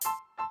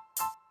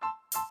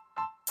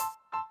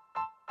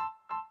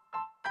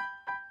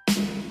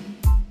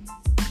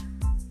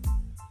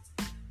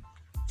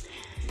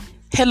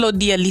Hello,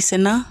 dear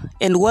listener,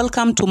 and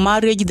welcome to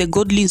Marriage, the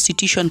Godly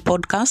Institution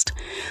podcast.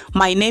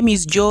 My name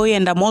is Joy,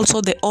 and I'm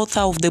also the author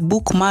of the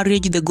book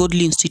Marriage, the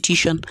Godly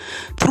Institution.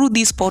 Through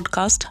this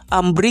podcast,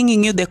 I'm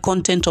bringing you the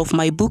content of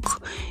my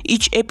book.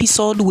 Each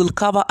episode will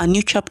cover a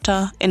new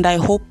chapter, and I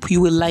hope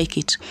you will like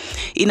it.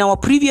 In our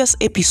previous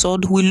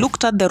episode, we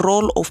looked at the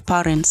role of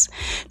parents.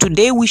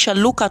 Today, we shall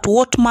look at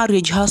what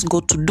marriage has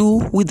got to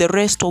do with the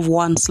rest of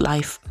one's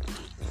life.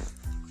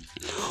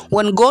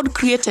 When God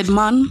created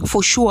man,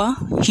 for sure,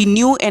 he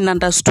knew and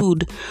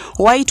understood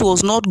why it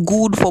was not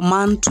good for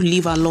man to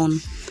live alone.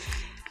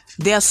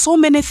 There are so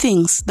many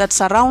things that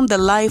surround the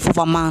life of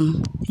a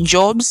man,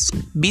 jobs,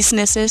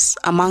 businesses,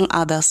 among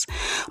others.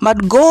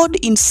 But God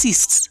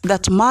insists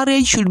that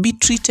marriage should be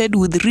treated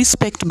with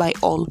respect by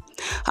all.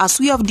 As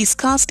we have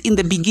discussed in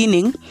the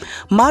beginning,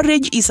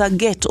 marriage is a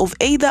gate of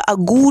either a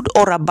good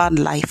or a bad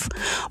life.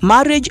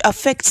 Marriage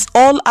affects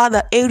all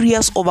other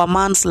areas of a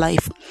man's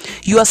life.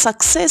 Your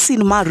success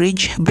in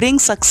marriage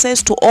brings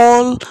success to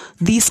all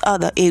these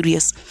other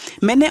areas.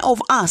 Many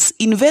of us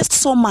invest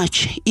so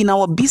much in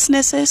our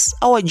businesses,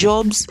 our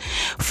jobs,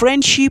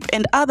 friendship,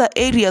 and other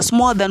areas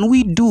more than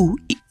we do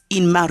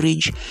in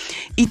marriage.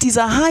 It is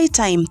a high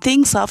time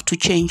things have to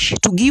change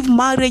to give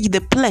marriage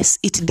the place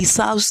it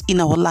deserves in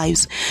our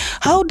lives.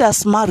 How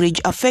does marriage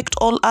affect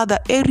all other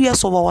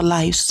areas of our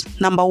lives?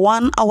 Number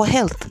one, our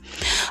health.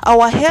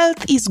 Our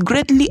health is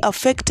greatly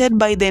affected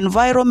by the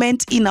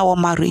environment in our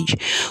marriage.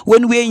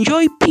 When we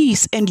enjoy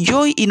peace and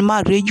joy in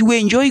marriage, we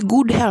enjoy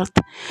good health.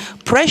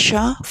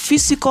 Pressure,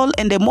 physical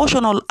and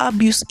emotional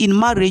abuse in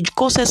marriage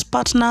causes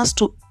partners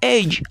to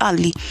age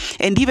early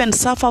and even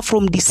suffer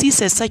from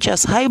diseases such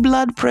as high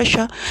blood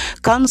pressure,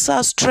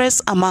 cancer,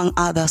 stress, among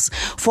others.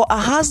 For a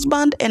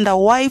husband and a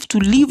wife to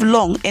live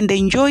long and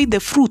enjoy the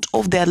fruit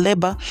of their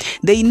labor,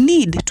 they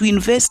need to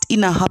invest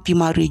in a happy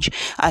marriage.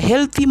 A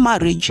healthy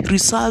marriage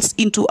results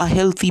into a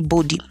healthy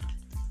body.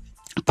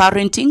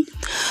 Parenting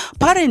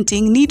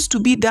needs to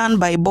be done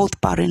by both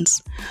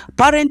parents.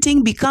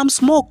 Parenting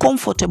becomes more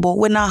comfortable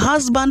when a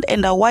husband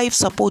and a wife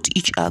support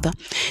each other.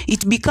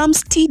 It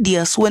becomes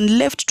tedious when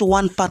left to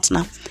one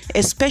partner,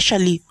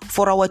 especially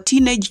for our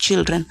teenage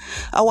children.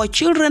 Our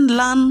children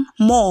learn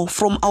more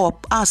from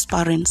us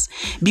parents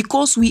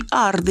because we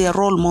are their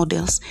role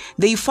models.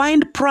 They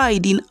find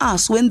pride in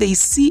us when they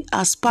see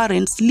us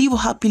parents live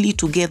happily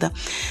together.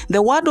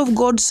 The word of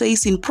God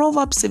says in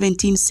Proverbs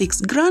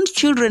 17:6,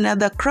 grandchildren are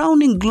the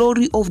crowning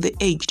glory of the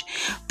aged.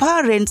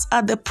 Parents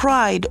are the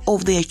pride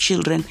of their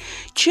children.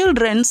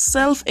 Children's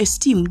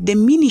self-esteem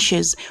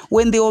diminishes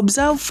when they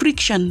observe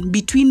friction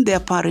between their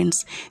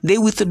parents. They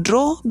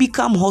withdraw,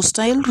 become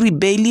hostile,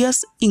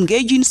 rebellious,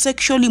 engage in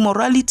sexual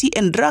immorality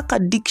and drug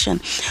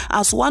addiction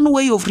as one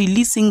way of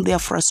releasing their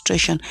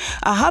frustration.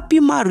 A happy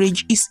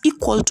marriage is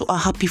equal to a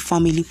happy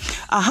family.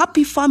 A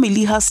happy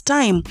family has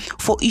time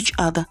for each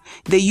other.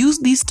 They use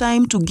this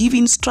time to give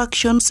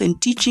instructions and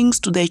teachings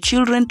to their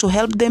children to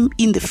help them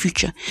in the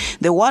future.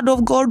 The word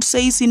of God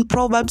says in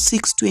Proverbs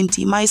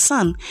 6:20, my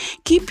son,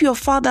 keep your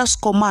father's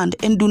command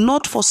and do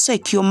not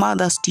forsake your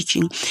mother's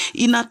teaching.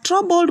 In a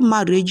troubled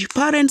marriage,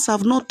 parents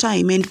have no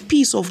time and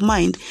peace of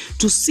mind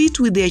to sit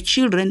with their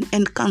children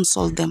and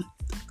counsel them.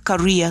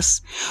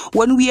 Careers.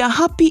 When we are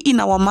happy in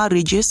our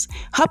marriages,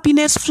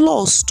 happiness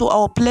flows to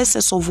our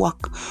places of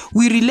work.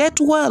 We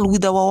relate well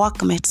with our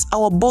workmates,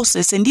 our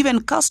bosses, and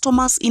even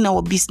customers in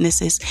our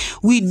businesses.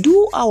 We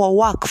do our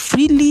work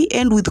freely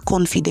and with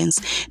confidence,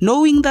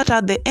 knowing that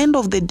at the end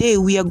of the day,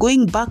 we are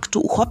going back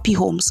to happy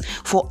homes.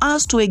 For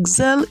us to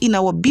excel in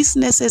our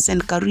businesses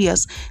and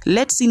careers,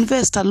 let's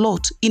invest a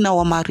lot in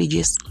our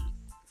marriages.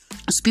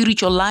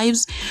 Spiritual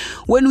lives.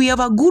 When we have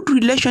a good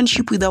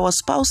relationship with our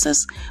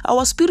spouses,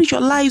 our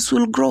spiritual lives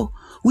will grow.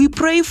 We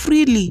pray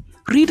freely,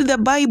 read the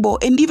Bible,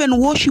 and even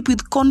worship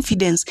with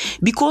confidence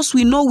because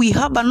we know we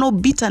harbor no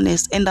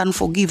bitterness and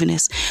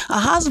unforgiveness. A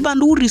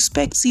husband who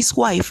respects his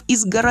wife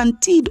is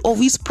guaranteed of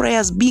his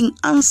prayers being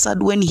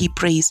answered when he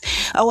prays.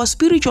 Our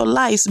spiritual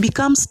lives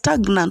become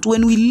stagnant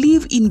when we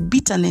live in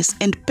bitterness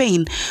and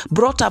pain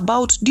brought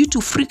about due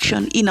to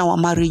friction in our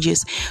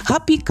marriages.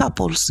 Happy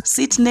couples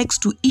sit next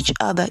to each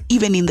other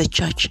even in the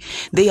church.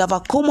 They have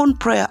a common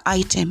prayer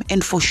item,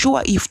 and for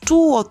sure, if 2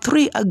 or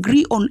 3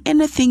 agree on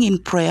anything in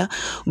prayer,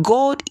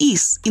 God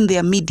is in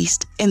their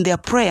midst and their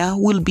prayer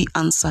will be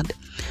answered.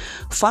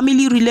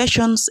 Family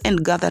relations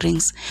and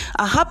gatherings.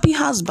 A happy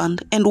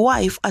husband and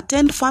wife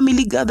attend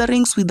family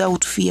gatherings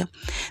without fear.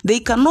 They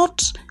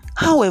cannot,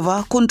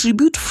 however,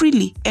 contribute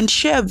freely and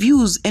share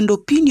views and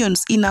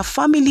opinions in a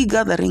family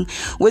gathering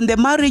when the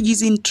marriage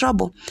is in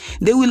trouble.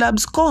 They will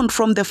abscond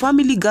from the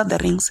family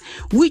gatherings,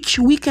 which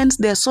weakens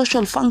their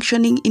social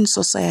functioning in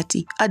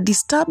society. A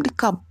disturbed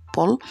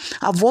couple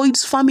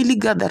avoids family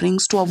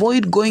gatherings to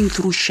avoid going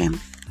through shame.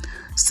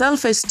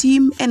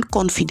 self-esteem, and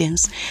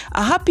confidence.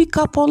 A happy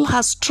couple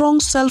has strong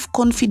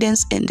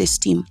self-confidence and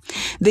esteem.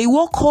 They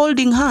walk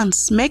holding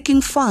hands,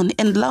 making fun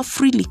and laugh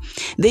freely.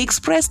 They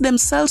express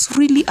themselves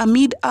freely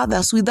amid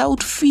others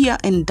without fear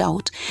and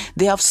doubt.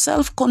 They have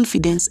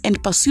self-confidence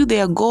and pursue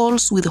their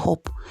goals with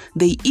hope.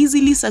 They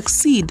easily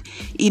succeed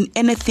in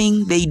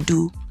anything they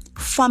do.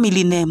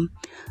 Family name.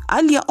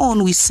 Earlier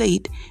on we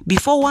said,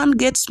 before one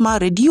gets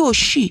married, he or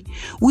she,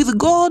 with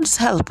God's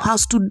help,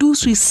 has to do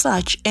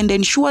research and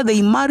ensure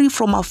they marry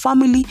from a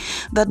family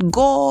that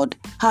God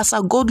has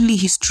a godly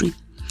history.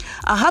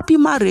 A happy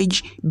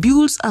marriage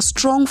builds a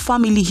strong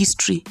family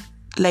history,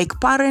 like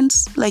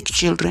parents, like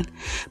children.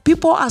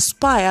 People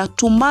aspire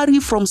to marry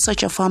from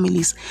such a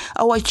families.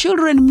 Our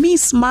children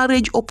miss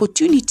marriage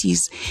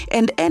opportunities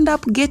and end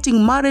up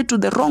getting married to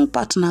the wrong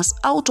partners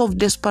out of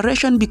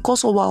desperation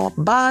because of our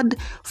bad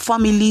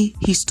family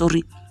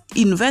history.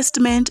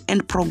 Investment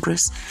and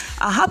progress.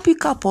 A happy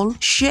couple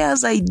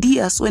shares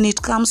ideas when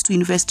it comes to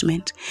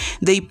investment.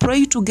 They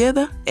pray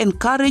together,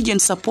 encourage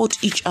and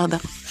support each other.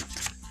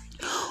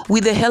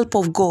 With the help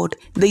of God,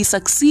 they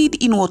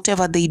succeed in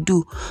whatever they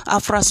do. A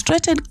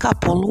frustrated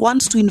couple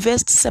wants to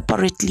invest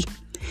separately.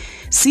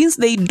 Since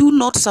they do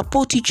not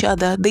support each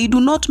other, they do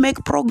not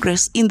make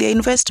progress in their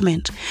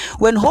investment.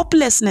 When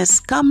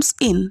hopelessness comes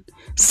in,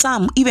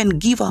 some even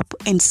give up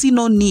and see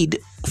no need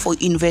for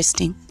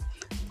investing.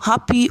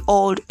 Happy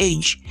old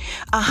age.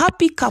 A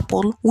happy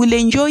couple will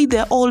enjoy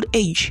their old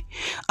age.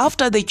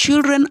 After the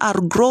children are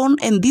grown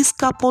and this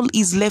couple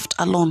is left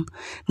alone,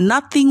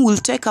 nothing will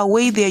take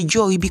away their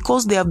joy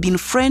because they have been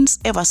friends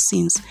ever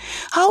since.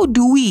 How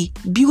do we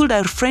build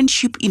our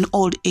friendship in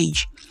old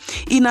age?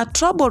 In a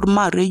troubled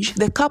marriage,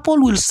 the couple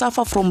will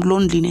suffer from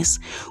loneliness,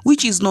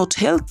 which is not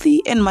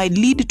healthy and might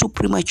lead to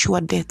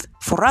premature death.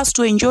 For us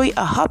to enjoy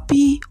a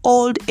happy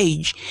old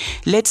age,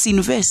 let's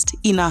invest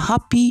in a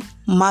happy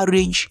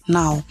marriage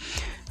now.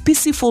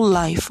 Peaceful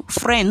life.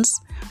 Friends,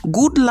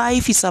 good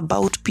life is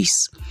about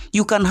peace.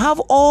 You can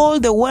have all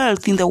the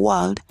wealth in the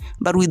world,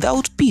 but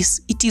without peace,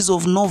 it is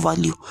of no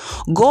value.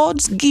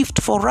 God's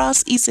gift for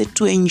us is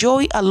to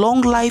enjoy a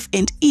long life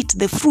and eat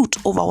the fruit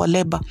of our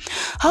labor.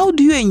 How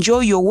do you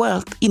enjoy your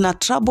wealth in a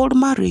troubled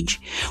marriage?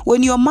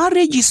 When your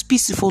marriage is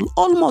peaceful,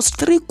 almost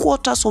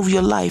 3/4 of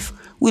your life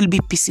will be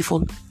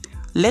peaceful.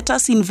 Let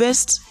us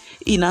invest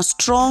in a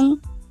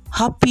strong,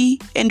 happy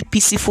and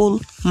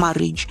peaceful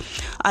marriage.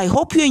 I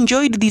hope you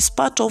enjoyed this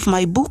part of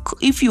my book.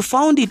 If you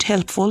found it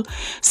helpful,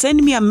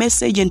 send me a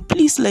message and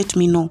please let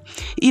me know.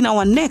 In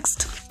our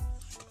next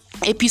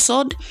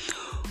episode,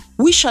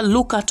 we shall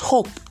look at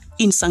hope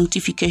in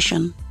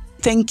sanctification.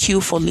 Thank you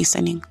for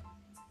listening.